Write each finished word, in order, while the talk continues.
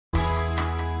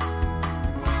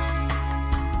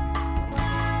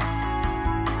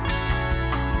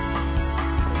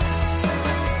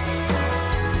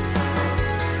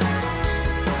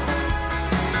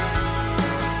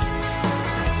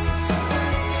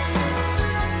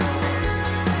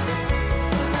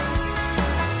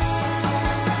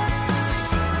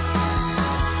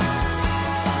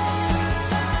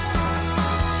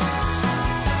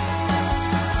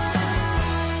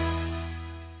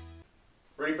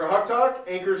for Hawk Talk.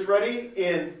 Anchors ready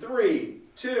in 3,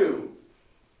 2.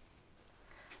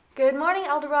 Good morning,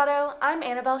 El Dorado. I'm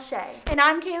Annabelle Shea. And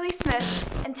I'm Kaylee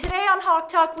Smith. And today on Hawk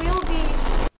Talk, we will be...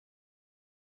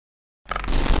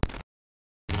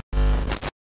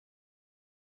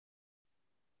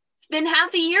 It's been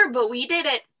half a year, but we did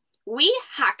it. We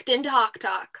hacked into Hawk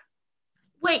Talk.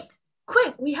 Wait,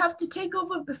 quick, we have to take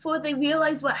over before they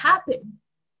realize what happened.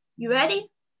 You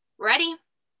ready? Ready?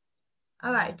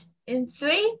 All right, in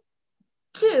 3,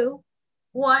 2,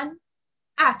 1,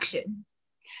 action.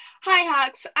 Hi,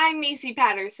 Hawks. I'm Macy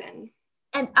Patterson.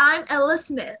 And I'm Ella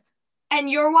Smith. And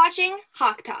you're watching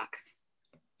Hawk Talk.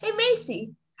 Hey,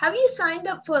 Macy, have you signed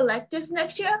up for electives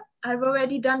next year? I've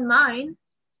already done mine.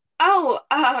 Oh,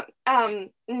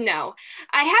 no.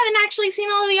 I haven't actually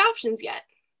seen all of the options yet.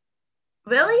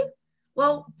 Really?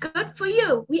 Well, good for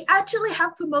you. We actually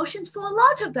have promotions for a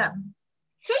lot of them.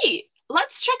 Sweet.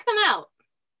 Let's check them out.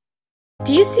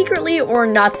 Do you secretly or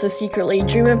not so secretly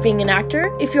dream of being an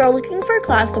actor? If you are looking for a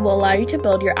class that will allow you to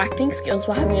build your acting skills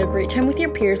while having a great time with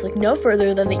your peers, look no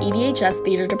further than the EDHS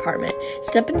Theater Department.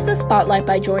 Step into the spotlight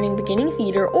by joining beginning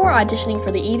theater or auditioning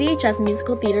for the EDHS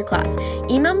musical theater class.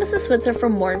 Email Mrs. Switzer for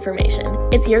more information.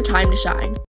 It's your time to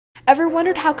shine. Ever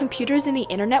wondered how computers and the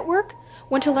internet work?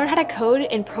 Want to learn how to code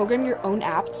and program your own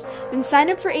apps? Then sign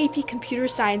up for AP Computer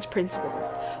Science Principles.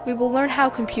 We will learn how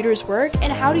computers work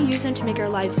and how to use them to make our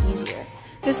lives easier.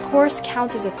 This course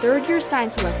counts as a third-year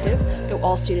science elective, though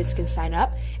all students can sign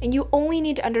up, and you only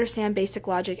need to understand basic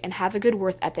logic and have a good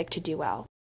work ethic to do well.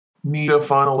 Need a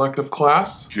fun elective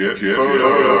class? Get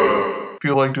photo.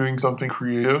 Feel like doing something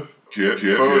creative? Get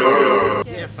photo.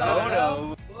 Get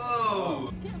photo.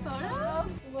 Whoa. Get a photo?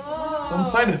 Whoa. Some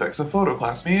side effects of photo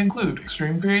class may include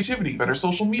extreme creativity, better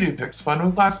social media pics, fun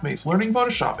with classmates, learning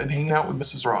Photoshop, and hanging out with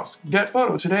Mrs. Ross. Get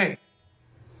photo today.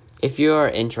 If you are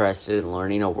interested in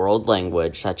learning a world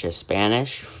language such as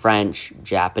Spanish, French,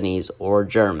 Japanese, or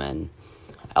German,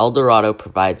 El Dorado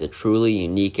provides a truly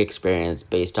unique experience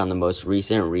based on the most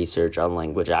recent research on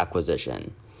language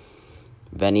acquisition.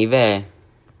 Veni ve.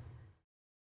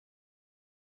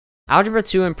 Algebra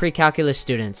 2 and pre-calculus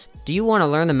students, do you want to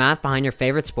learn the math behind your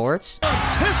favorite sports?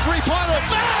 History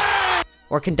pilot!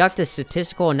 Or conduct a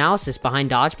statistical analysis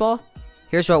behind dodgeball?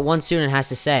 Here's what one student has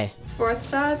to say. Sports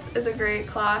Stats is a great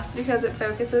class because it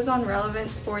focuses on relevant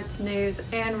sports news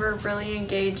and we're really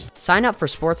engaged. Sign up for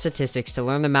sports statistics to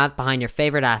learn the math behind your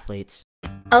favorite athletes.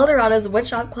 El Dorado's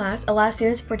Woodshop class allows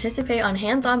students to participate on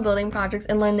hands-on building projects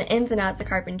and learn the ins and outs of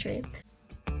carpentry.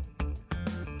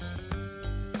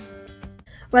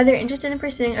 Whether you're interested in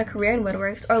pursuing a career in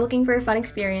woodworks or looking for a fun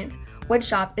experience,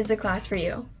 Woodshop is the class for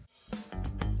you.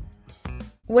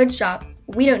 Woodshop,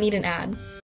 we don't need an ad.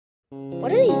 What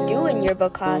do they do in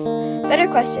yearbook class? Better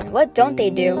question, what don't they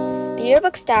do? The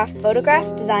yearbook staff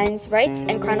photographs, designs, writes,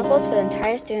 and chronicles for the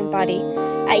entire student body.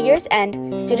 At year's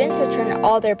end, students return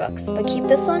all their books, but keep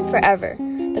this one forever.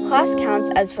 The class counts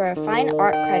as for a fine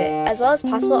art credit, as well as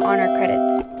possible honor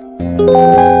credits.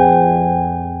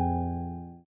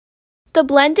 The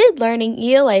Blended Learning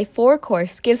ELA 4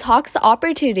 course gives Hawks the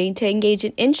opportunity to engage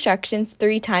in instructions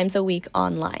 3 times a week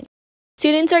online.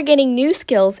 Students are getting new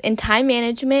skills in time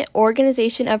management,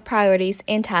 organization of priorities,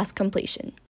 and task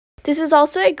completion. This is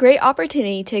also a great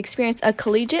opportunity to experience a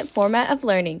collegiate format of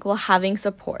learning while having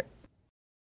support.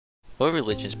 What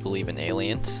religions believe in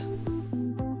aliens?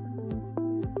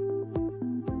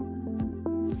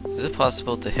 Is it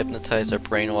possible to hypnotize or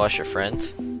brainwash your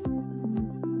friends?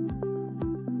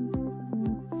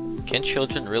 Can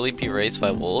children really be raised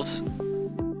by wolves?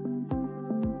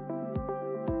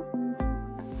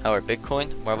 How are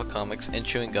Bitcoin, Marvel Comics, and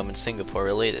chewing gum in Singapore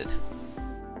related?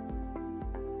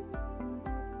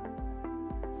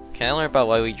 Can I learn about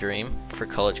why we dream for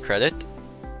college credit?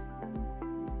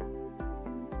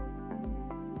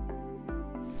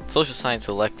 Social science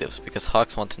electives because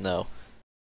Hawks want to know.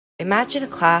 Imagine a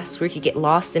class where you could get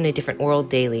lost in a different world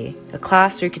daily. A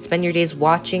class where you could spend your days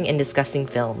watching and discussing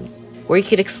films. Where you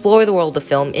could explore the world of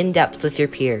film in depth with your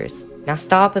peers. Now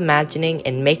stop imagining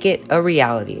and make it a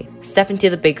reality. Step into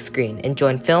the big screen and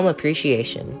join Film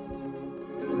Appreciation.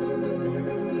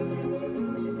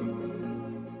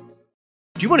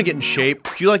 Do you want to get in shape?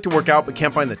 Do you like to work out but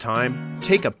can't find the time?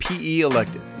 Take a PE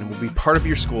elective and it will be part of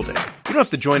your school day. You don't have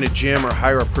to join a gym or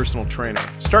hire a personal trainer.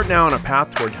 Start now on a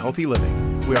path toward healthy living.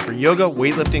 We offer yoga,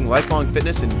 weightlifting, lifelong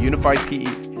fitness, and unified PE.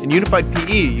 In unified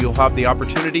PE, you'll have the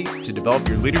opportunity to develop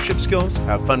your leadership skills,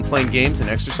 have fun playing games and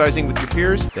exercising with your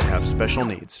peers that have special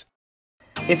needs.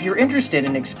 If you're interested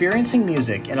in experiencing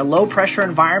music in a low-pressure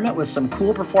environment with some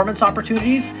cool performance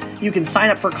opportunities, you can sign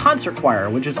up for Concert Choir,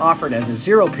 which is offered as a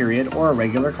 0 period or a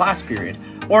regular class period.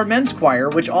 or men's choir,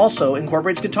 which also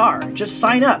incorporates guitar. Just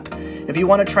sign up. If you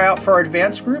want to try out for our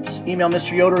advanced groups, email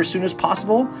Mr. Yoder as soon as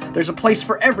possible. There's a place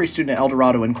for every student at El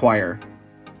Dorado in choir.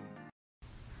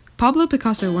 Pablo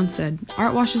Picasso once said,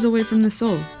 "Art washes away from the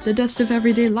soul, the dust of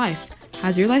everyday life."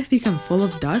 Has your life become full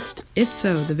of dust? If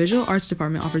so, the Visual Arts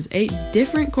Department offers 8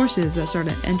 different courses that start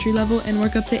at entry level and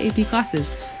work up to AP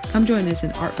classes. Come join us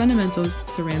in art fundamentals,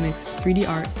 ceramics, 3D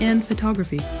art, and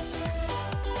photography.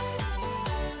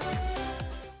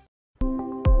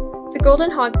 The Golden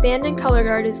Hawk Band and Color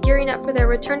Guard is gearing up for their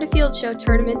Return to Field Show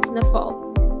tournaments in the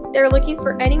fall. They're looking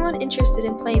for anyone interested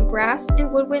in playing brass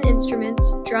and woodwind instruments,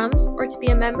 drums, or to be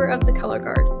a member of the Color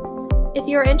Guard. If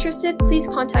you are interested, please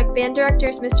contact band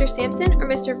directors Mr. Sampson or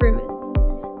Mr.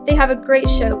 Vrooman. They have a great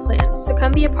show planned, so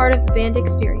come be a part of the band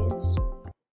experience.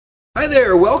 Hi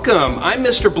there, welcome. I'm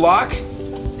Mr. Block.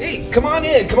 Hey, come on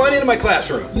into my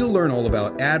classroom. You'll learn all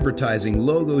about advertising,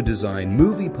 logo design,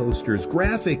 movie posters,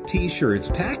 graphic t-shirts,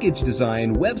 package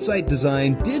design, website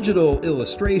design, digital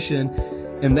illustration,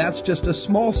 and that's just a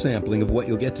small sampling of what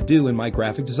you'll get to do in my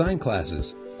graphic design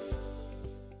classes.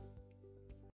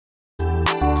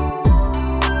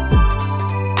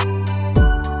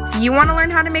 You want to learn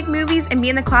how to make movies and be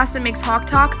in the class that makes Hawk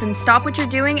Talk? Then stop what you're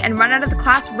doing and run out of the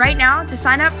class right now to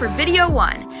sign up for Video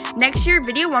 1. Next year,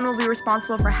 Video 1 will be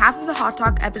responsible for half of the Hawk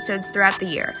Talk episodes throughout the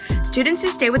year. Students who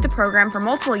stay with the program for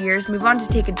multiple years move on to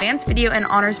take advanced video and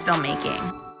honors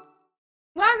filmmaking.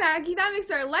 Wow, Maggie, that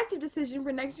makes our elective decision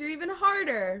for next year even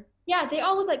harder. Yeah, they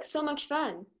all look like so much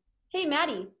fun. Hey,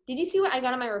 Maddie, did you see what I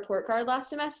got on my report card last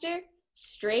semester?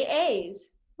 Straight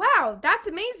A's. Wow, that's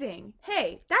amazing.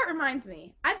 Hey, that reminds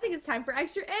me. I think it's time for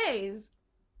extra A's.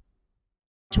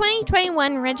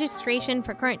 2021 registration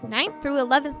for current 9th through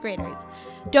 11th graders.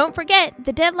 Don't forget,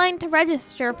 the deadline to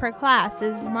register for class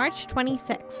is March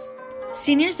 26th.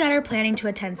 Seniors that are planning to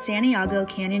attend Santiago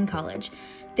Canyon College,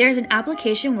 there's an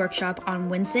application workshop on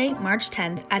Wednesday, March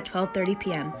 10th at 12:30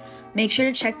 p.m. Make sure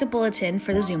to check the bulletin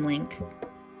for the Zoom link.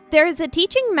 There is a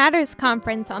Teaching Matters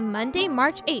conference on Monday,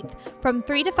 March 8th from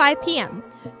 3 to 5 p.m.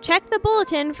 Check the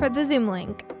bulletin for the Zoom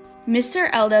link.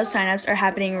 Mr. Eldo signups are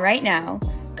happening right now.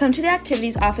 Come to the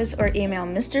activities office or email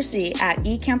Mr. C at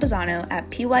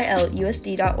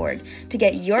ecampizano@pylusd.org to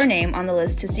get your name on the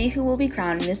list to see who will be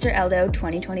crowned Mr. Eldo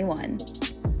 2021.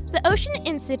 The Ocean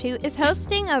Institute is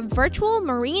hosting a virtual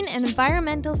Marine and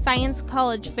Environmental Science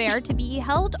College Fair to be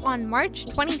held on March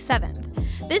 27th.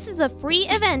 This is a free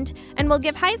event and will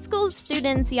give high school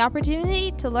students the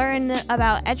opportunity to learn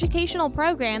about educational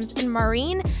programs in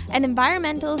marine and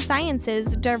environmental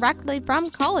sciences directly from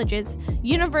colleges,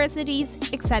 universities,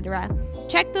 etc.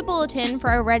 Check the bulletin for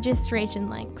our registration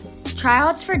links.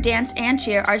 Tryouts for dance and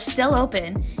cheer are still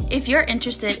open. If you're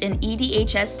interested in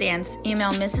EDHS dance,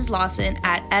 email Mrs. Lawson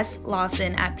at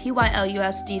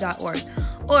slawson@pylusd.org.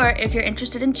 Or if you're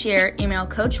interested in cheer, email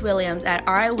Coach Williams at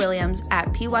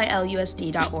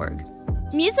riwilliams@pylusd.org.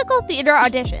 Musical theater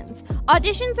auditions.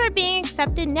 Auditions are being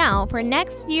accepted now for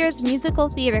next year's musical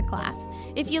theater class.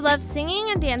 If you love singing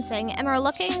and dancing and are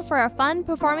looking for a fun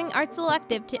performing arts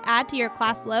elective to add to your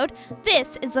class load,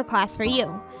 this is the class for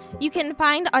you. You can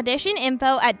find audition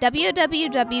info at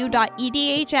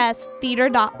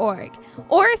www.edhstheater.org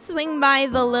or swing by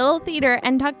the Little Theater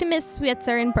and talk to Miss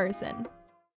Switzer in person.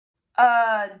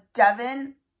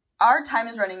 Devin, our time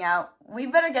is running out. We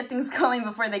better get things going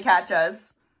before they catch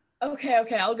us.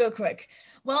 Okay, I'll go quick.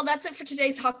 Well, that's it for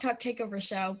today's Hawk Talk Takeover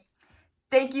show.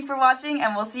 Thank you for watching,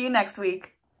 and we'll see you next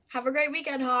week. Have a great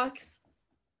weekend, Hawks.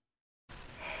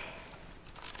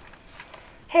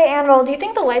 Hey, Annabelle, do you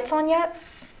think the light's on yet?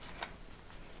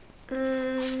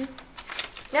 Yeah,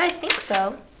 I think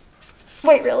so.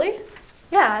 Wait, really?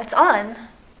 Yeah, it's on.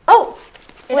 Oh,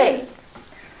 it is.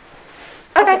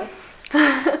 Okay.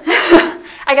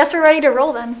 I guess we're ready to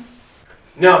roll then.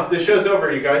 No, the show's over,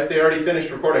 you guys. They already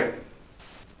finished recording.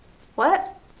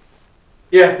 What?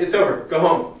 Yeah, it's over. Go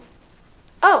home.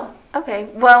 Oh, okay.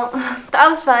 Well, that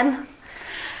was fun.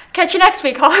 Catch you next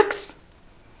week, Hawks.